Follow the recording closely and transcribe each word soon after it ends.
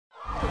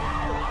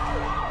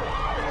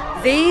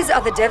These are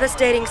the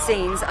devastating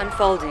scenes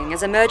unfolding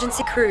as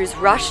emergency crews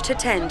rush to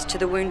tend to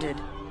the wounded.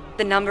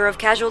 The number of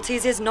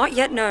casualties is not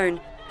yet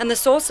known, and the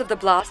source of the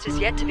blast is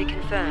yet to be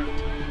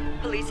confirmed.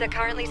 Police are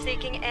currently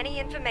seeking any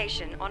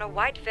information on a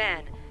white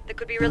van that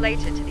could be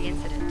related to the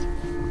incident.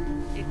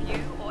 If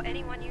you or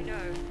anyone you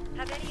know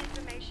have any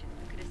information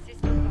that could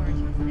assist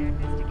authorities in their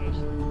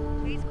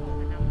investigation, please call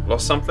the number.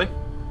 Lost something?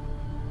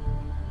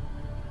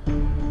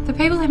 The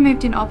people who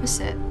moved in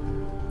opposite,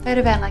 they had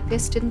a van like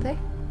this, didn't they?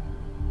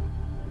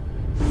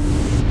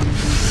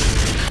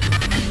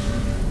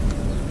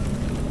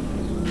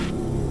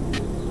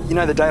 You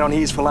know the date on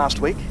here is for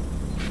last week?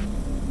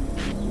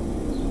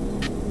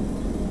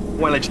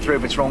 Won't let you through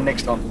if it's wrong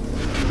next time.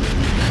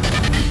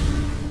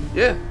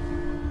 Yeah.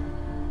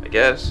 I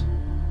guess.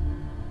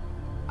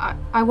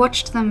 I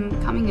watched them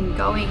coming and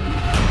going.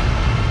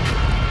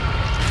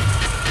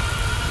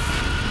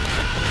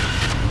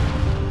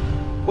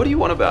 What do you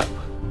want about?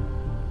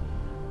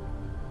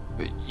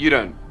 But you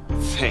don't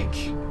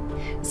think.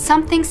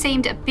 Something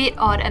seemed a bit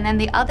odd, and then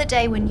the other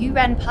day when you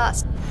ran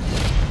past...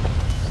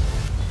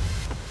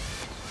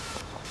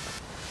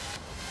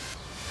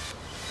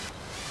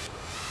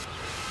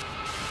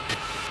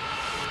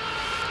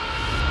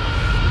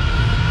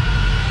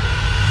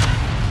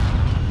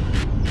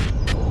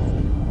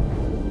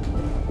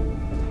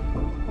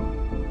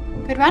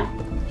 Good run?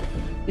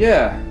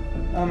 Yeah.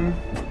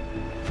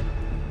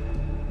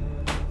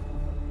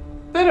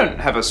 They don't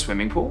have a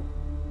swimming pool.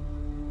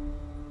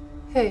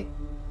 Who?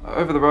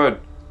 Over the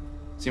road.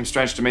 Seems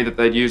strange to me that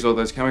they'd use all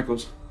those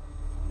chemicals.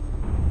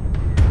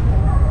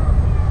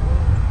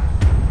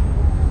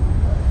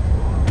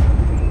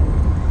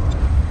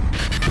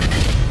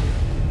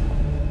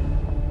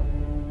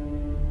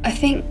 I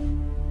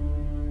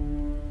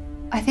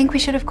think we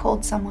should have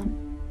called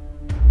someone.